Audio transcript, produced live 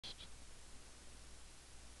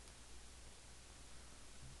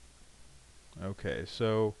Okay,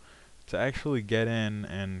 so to actually get in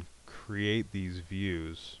and create these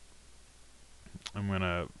views, I'm going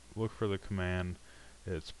to look for the command.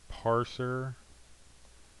 It's parser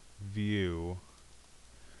view,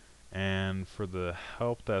 and for the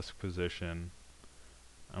help desk position,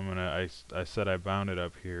 I said I bound it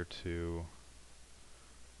up here to,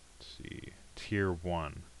 let's see, tier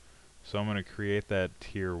 1. So I'm going to create that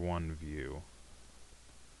tier 1 view.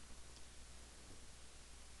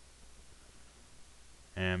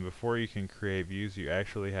 And before you can create views, you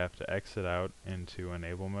actually have to exit out into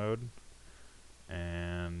enable mode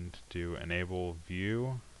and do enable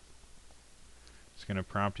view. It's going to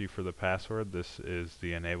prompt you for the password. This is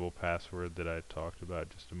the enable password that I talked about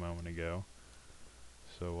just a moment ago.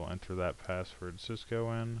 So we'll enter that password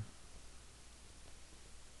Cisco in.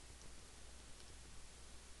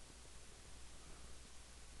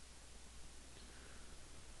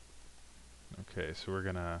 Okay, so we're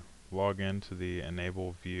going to log into the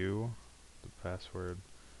enable view, the password.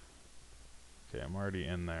 Okay, I'm already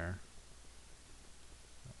in there.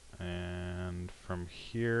 And from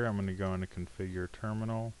here, I'm going to go into configure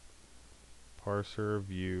terminal, parser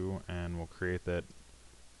view, and we'll create that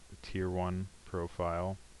tier 1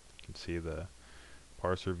 profile. You can see the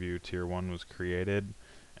parser view tier 1 was created.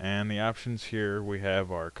 And the options here, we have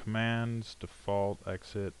our commands, default,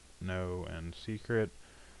 exit, no, and secret.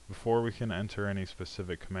 Before we can enter any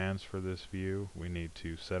specific commands for this view, we need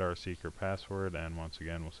to set our secret password, and once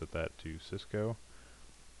again we'll set that to Cisco.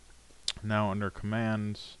 Now under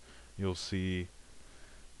commands, you'll see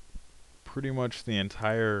pretty much the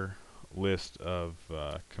entire list of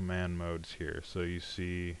command modes here. So you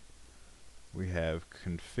see we have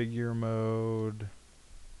configure mode,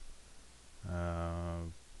 a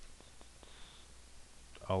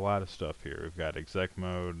lot of stuff here. We've got exec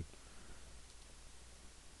mode.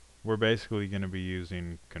 We're basically going to be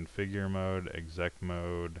using configure mode, exec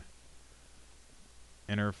mode,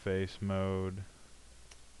 interface mode,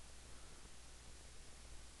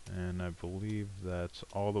 and I believe that's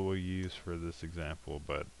all that we'll use for this example,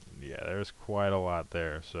 but yeah, there's quite a lot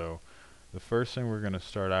there. So the first thing we're going to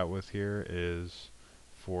start out with here is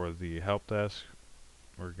for the help desk,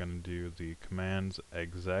 we're going to do the commands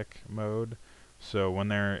exec mode. So when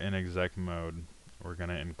they're in exec mode, we're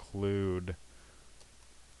going to include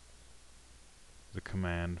the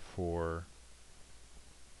command for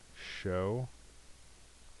show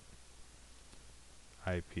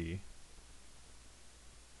IP,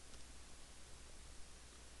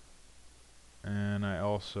 and I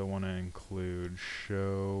also want to include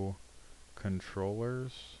show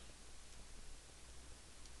controllers,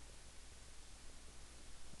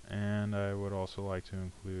 and I would also like to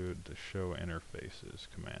include the show interfaces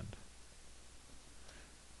command.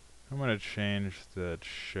 I'm going to change that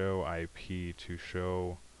show IP to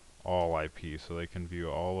show all IP so they can view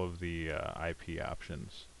all of the IP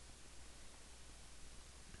options.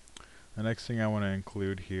 The next thing I want to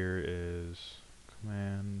include here is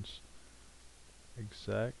commands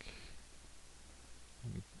exec,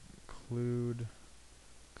 include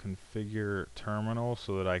configure terminal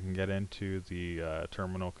so that I can get into the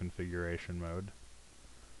terminal configuration mode.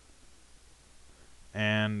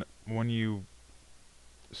 And when you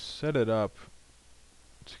set it up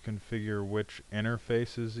to configure which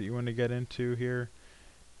interfaces that you want to get into here,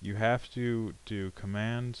 you have to do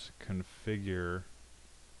commands configure.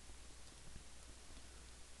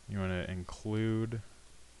 You want to include,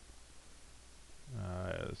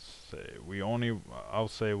 I'll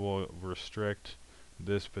say we'll restrict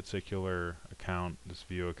this particular account, this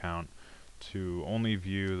view account, to only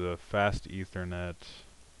view the fast Ethernet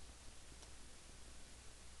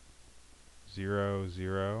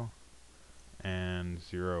 0, and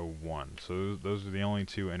 0, 1. So those are the only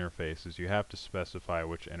two interfaces. You have to specify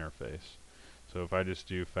which interface. So if I just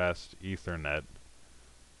do fast Ethernet,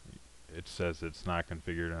 it says it's not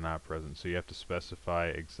configured or not present. So you have to specify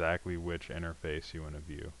exactly which interface you want to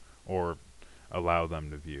view, or allow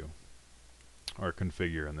them to view, or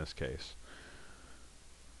configure in this case.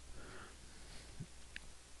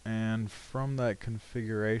 And from that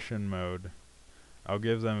configuration mode, I'll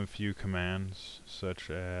give them a few commands,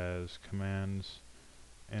 such as commands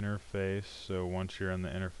interface. So once you're in the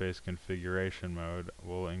interface configuration mode,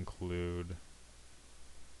 we'll include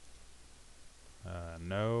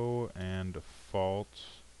no and default,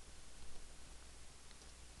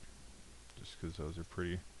 just because those are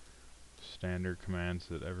pretty standard commands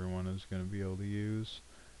that everyone is going to be able to use.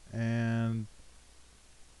 And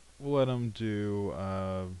we'll let them do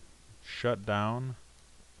shutdown.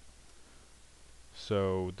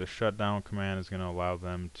 So the shutdown command is going to allow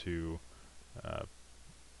them to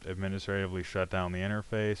administratively shut down the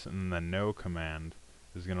interface, and the no command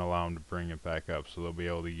is going to allow them to bring it back up. So they'll be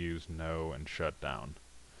able to use no and shut down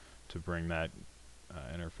to bring that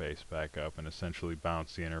interface back up and essentially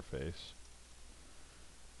bounce the interface.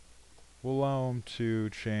 We'll allow them to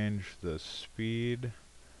change the speed,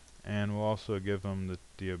 and we'll also give them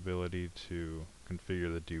the ability to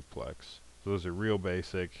configure the duplex. So those are real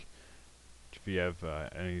basic. If you have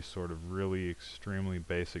any sort of really extremely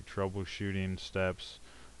basic troubleshooting steps,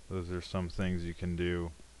 those are some things you can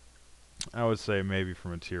do. I would say maybe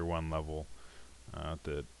from a tier 1 level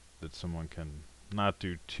that someone can not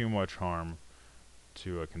do too much harm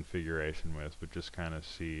to a configuration with, but just kind of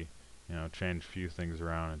see, change a few things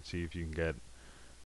around and see if you can get